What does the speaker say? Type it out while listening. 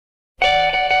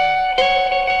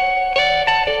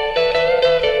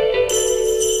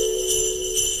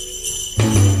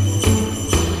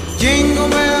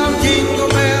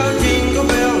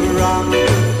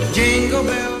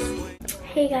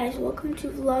guys, welcome to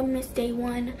Vlogmas day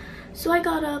 1. So I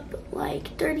got up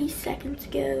like 30 seconds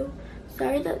ago.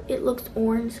 Sorry that it looks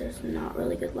orange, so it's not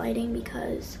really good lighting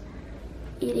because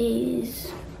it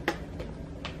is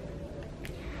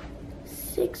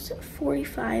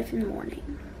 6:45 in the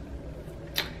morning.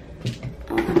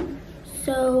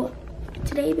 So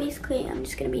today basically I'm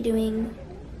just gonna be doing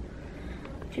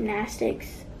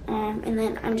gymnastics, and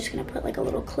then I'm just gonna put like a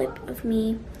little clip of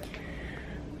me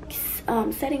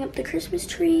setting up the Christmas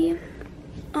tree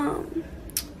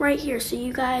right here, so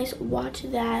you guys watch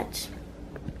that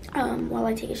while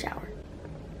I take a shower.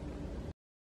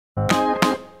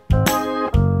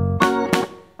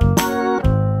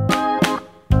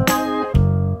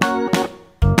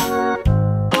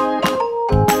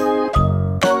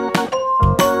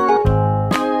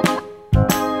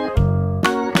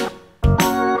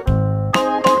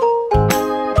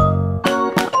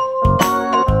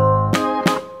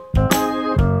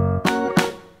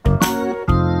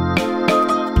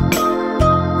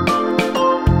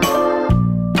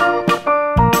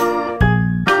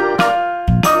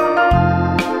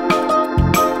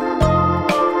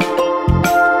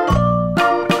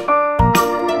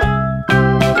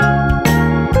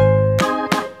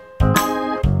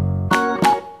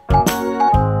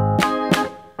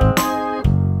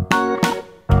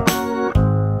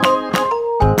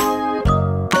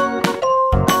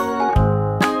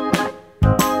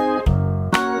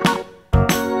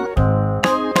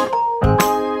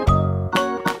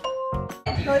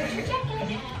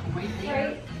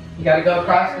 You gotta go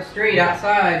across the street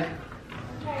outside.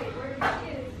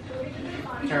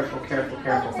 Careful, careful,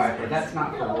 careful, Piper. That's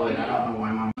not for wood. I don't know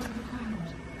why Mom.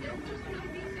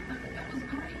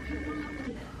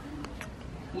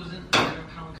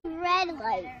 Red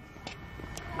light.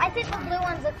 I think the blue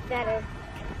ones look better.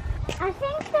 I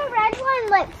think the red one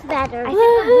looks better. I think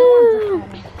the blue ones look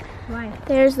better. Why?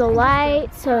 There's the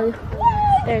light, so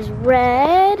there's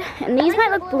red, and these might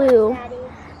look blue,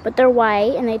 but they're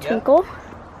white and they twinkle.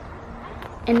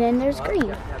 And then there's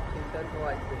green.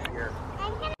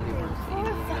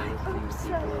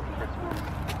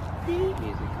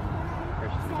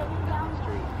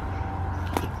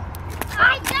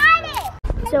 I got it!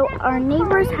 So our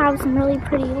neighbors have some really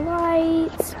pretty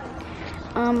lights.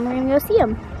 We're gonna go see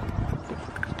them.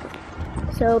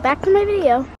 So back to my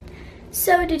video.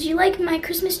 So did you like my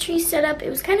Christmas tree setup? It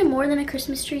was kind of more than a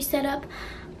Christmas tree setup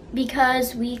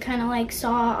because we kind of like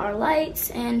saw our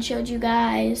lights and showed you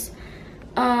guys.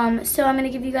 So I'm gonna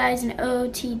give you guys an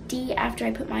OTD after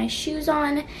I put my shoes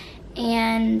on,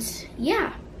 and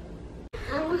yeah.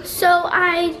 So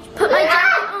I put my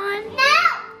jacket on. No!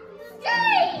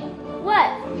 Stay!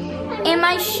 What? And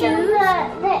my shoes?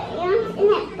 The ant and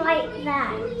it's like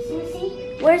that. You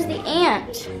see? Where's the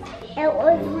ant? It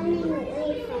was running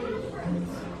away from.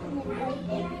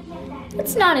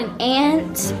 It's not an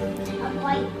ant.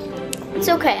 It's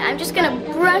okay. I'm just gonna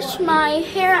brush my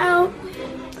hair out.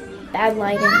 Bad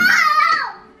lighting. No!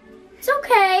 It's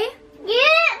okay.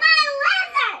 Get my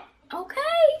leather!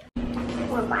 Okay.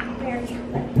 Or blackberries.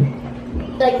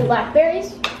 Like the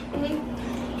blackberries?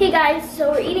 Mm-hmm. Hey guys,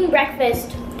 so we're eating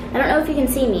breakfast. I don't know if you can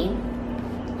see me.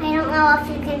 I don't know if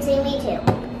you can see me too.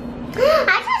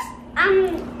 I just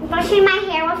brushing my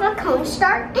hair with a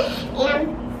cornstarch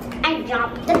and I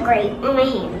dropped the grape on my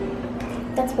hand.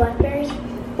 That's blackberries.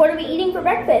 What are we eating for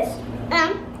breakfast?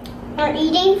 We're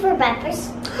eating for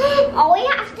breakfast. All we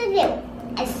have to do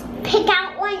is pick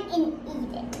out one and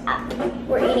eat it up.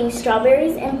 We're eating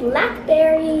strawberries and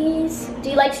blackberries. Do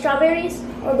you like strawberries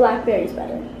or blackberries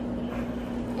better?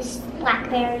 It's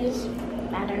blackberries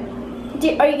better.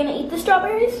 Are you gonna eat the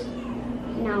strawberries?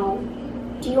 No.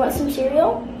 Do you want some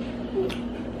cereal?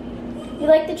 You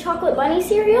like the chocolate bunny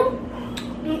cereal?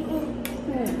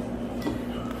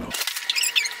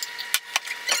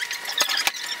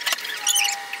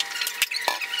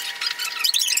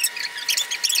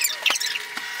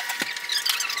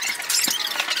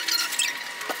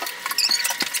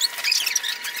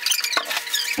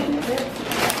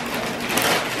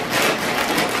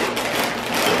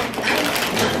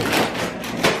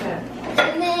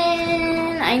 And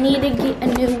then I need to get a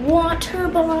new water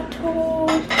bottle,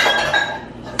 which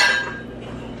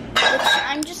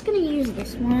I'm just gonna use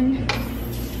this one.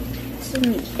 This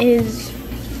one is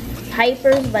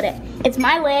Piper's, but it's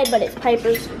my lid, but it's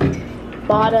Piper's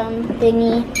bottom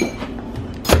thingy.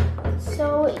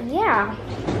 So yeah,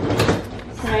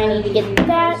 so I need to get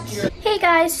that. Hey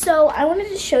guys, so I wanted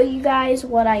to show you guys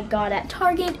what I got at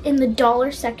Target in the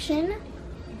dollar section.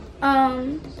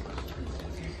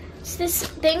 It's this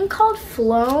thing called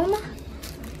Floam,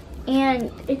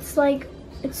 and it's like,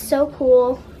 it's so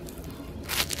cool,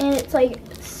 and it's like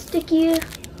sticky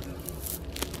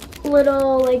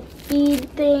little like bead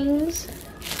things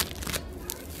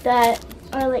that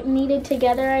are like kneaded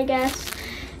together, I guess.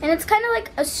 And it's kind of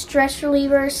like a stress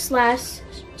reliever slash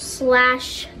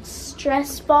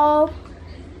stress ball.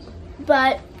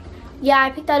 But yeah,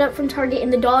 I picked that up from Target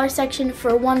in the dollar section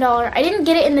for $1. I didn't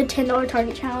get it in the $10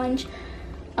 Target challenge.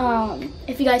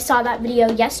 If you guys saw that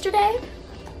video yesterday,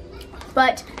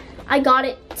 but I got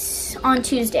it on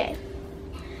Tuesday.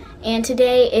 And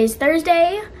today is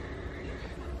Thursday.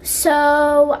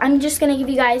 So I'm just gonna give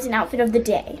you guys an outfit of the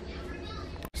day.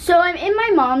 So I'm in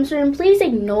my mom's room. Please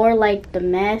ignore like the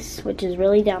mess, which is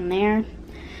really down there.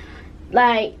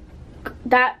 Like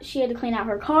that, she had to clean out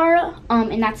her car,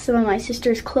 and that's some of my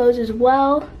sister's clothes as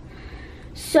well.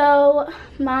 So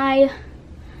my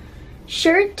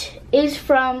shirt is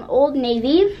from Old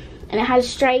Navy, and it has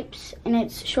stripes, and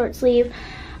it's short sleeve.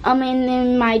 And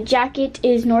then my jacket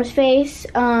is North Face.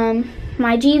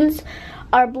 My jeans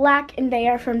are black, and they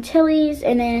are from Tilly's,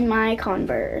 and then my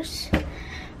Converse.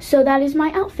 So that is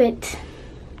my outfit.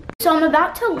 So I'm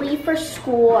about to leave for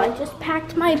school. I just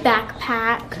packed my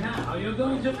backpack. Now you're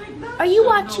going to make that. Are you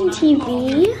watching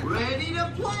TV? Ready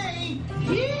to play?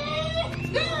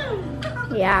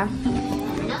 Yeah.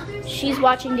 She's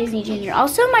watching Disney Junior.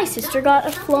 Also, my sister got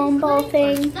a foam ball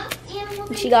thing.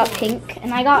 And she got pink.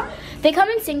 And I got, they come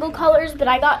in single colors, but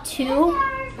I got 2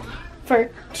 for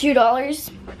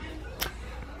 $2.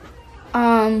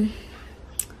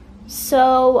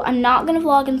 So I'm not gonna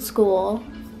vlog in school,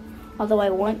 although I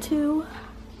want to.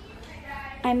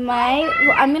 I'm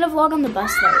gonna vlog on the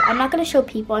bus though. I'm not gonna show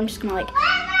people. I'm just gonna like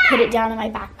put it down in my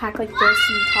backpack like this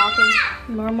and talk as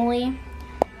normally.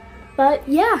 But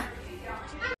yeah.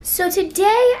 So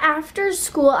today after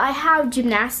school I have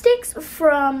gymnastics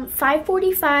from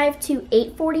 5:45 to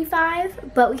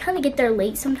 8:45, but we kind of get there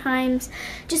late sometimes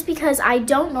just because I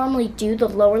don't normally do the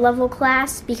lower level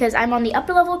class because I'm on the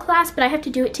upper level class, but I have to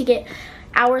do it to get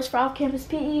hours for off-campus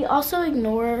PE. Also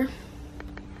ignore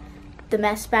the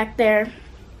mess back there,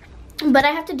 but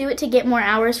I have to do it to get more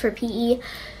hours for PE.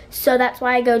 So that's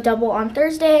why I go double on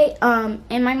Thursday.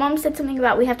 And my mom said something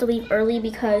about we have to leave early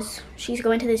because she's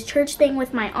going to this church thing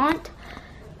with my aunt.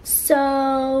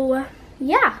 So,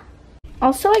 yeah.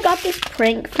 Also, I got this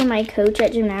prank from my coach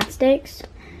at gymnastics.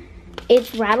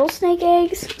 It's rattlesnake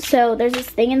eggs. So there's this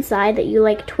thing inside that you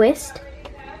like twist.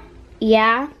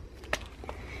 Yeah.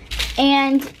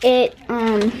 And it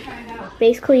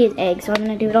basically is eggs. So I'm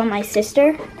going to do it on my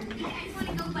sister.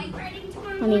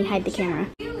 Let me hide the camera.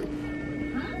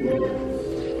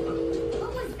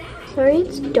 Sorry,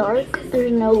 it's dark.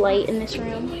 There's no light in this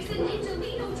room. Casey,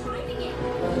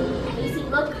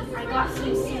 look, I got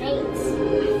some snakes.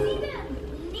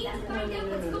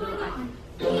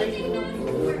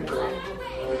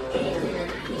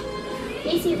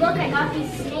 Casey, look, I got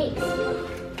these snakes.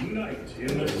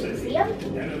 See them?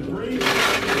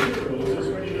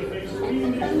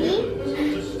 Me?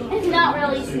 It's not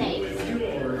really snakes.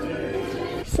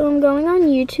 So I'm going on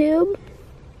YouTube.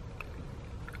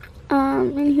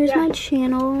 And here's my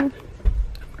channel.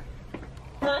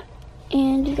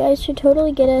 And you guys should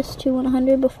totally get us to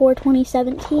 100 before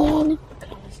 2017.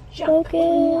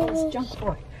 Focus.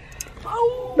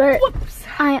 But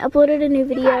I uploaded a new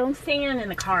video. Singing in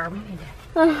the car.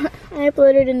 I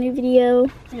uploaded a new video.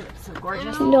 So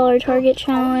gorgeous. $10 Target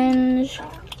challenge.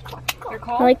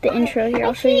 I like the intro here.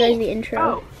 I'll show you guys the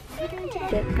intro.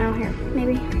 Oh, here,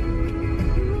 maybe.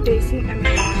 Daisy,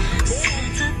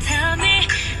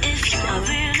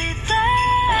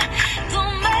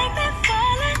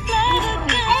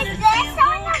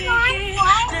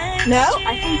 no, I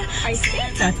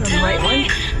think that's on the right one.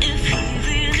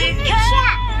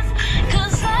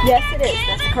 Yes, it is.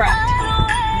 That's correct.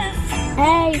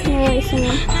 Hey, you can really sing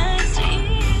them.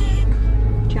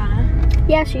 Jonna?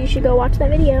 Yeah, so you should go watch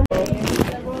that video.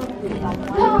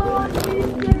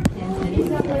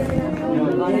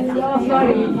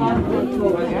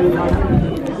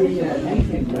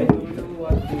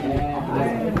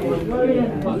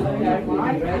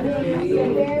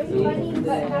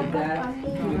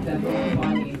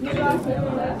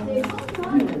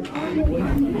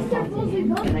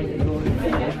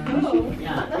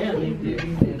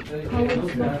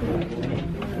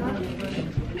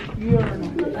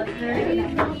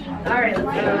 Alright,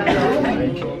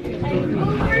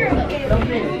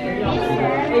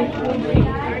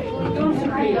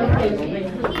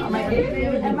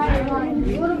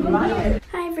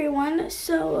 Hi everyone,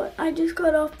 so I just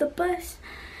got off the bus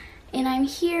and I'm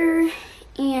here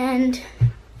and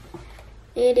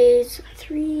it is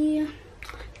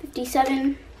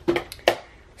 3:57,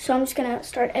 so I'm just gonna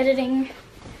start editing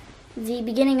the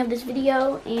beginning of this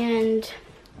video and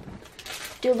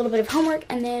do a little bit of homework,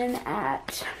 and then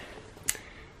at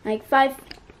like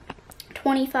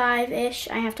 5:25-ish,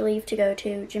 I have to leave to go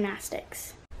to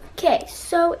gymnastics. Okay,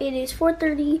 so it is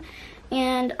 4:30,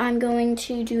 and I'm going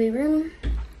to do a room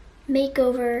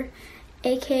makeover,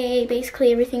 aka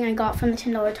basically everything I got from the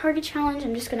 $10 Target challenge.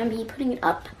 I'm just gonna be putting it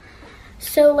up.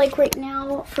 So like right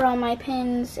now for all my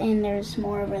pens, and there's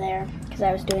more over there because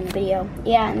I was doing the video.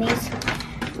 Yeah, and these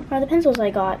are the pencils I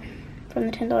got from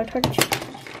the $10 Target challenge.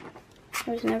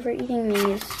 I was never eating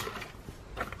these.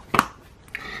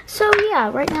 So yeah,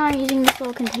 right now I'm using this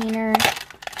little container.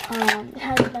 It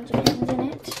has a bunch of pens in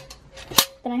it.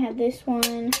 Then I have this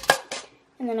one,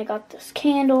 and then I got this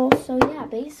candle. So yeah,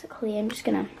 basically I'm just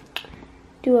gonna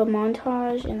do a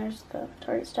montage, and there's the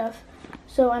Target stuff.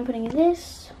 So I'm putting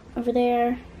this over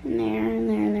there, and there, and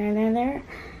there, and there, and there, and there.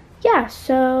 Yeah,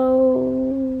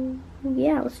 so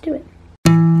yeah, let's do it.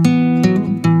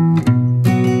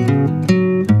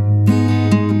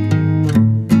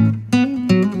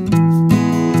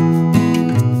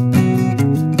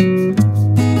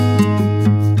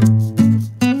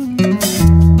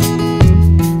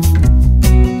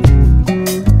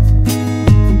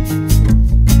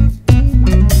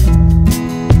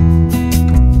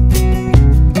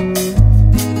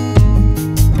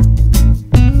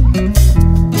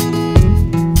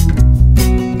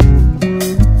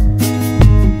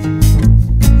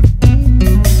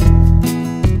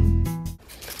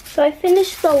 So I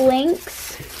finished the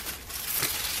links,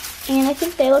 and I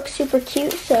think they look super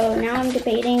cute, so now I'm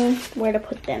debating where to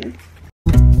put them.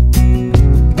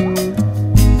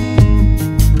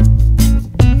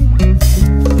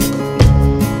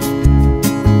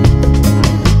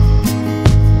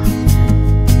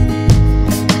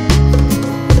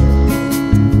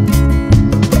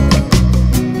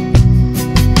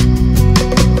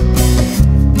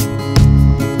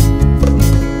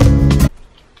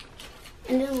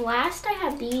 Last, I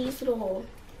have these little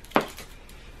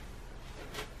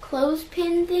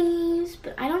clothespin thingies,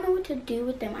 but I don't know what to do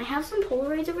with them. I have some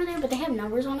Polaroids over there, but they have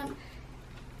numbers on them,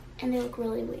 and they look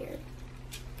really weird.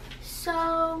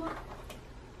 So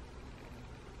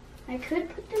I could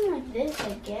put them like this,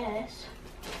 I guess,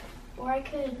 or I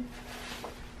could.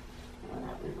 Oh,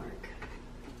 that wouldn't work.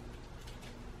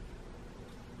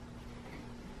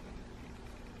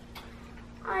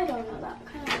 I don't know. That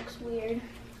kind of looks weird.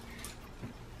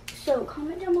 So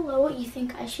comment down below what you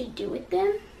think I should do with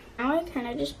them. Now I kind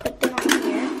of just put them on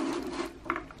here.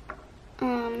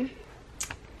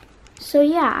 So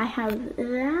yeah, I have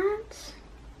that,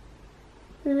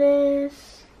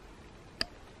 this,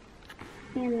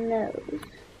 and those.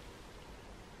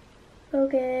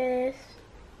 Focus.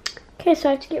 Okay, so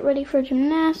I have to get ready for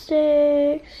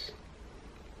gymnastics,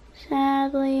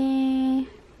 sadly.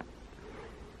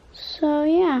 So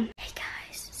yeah.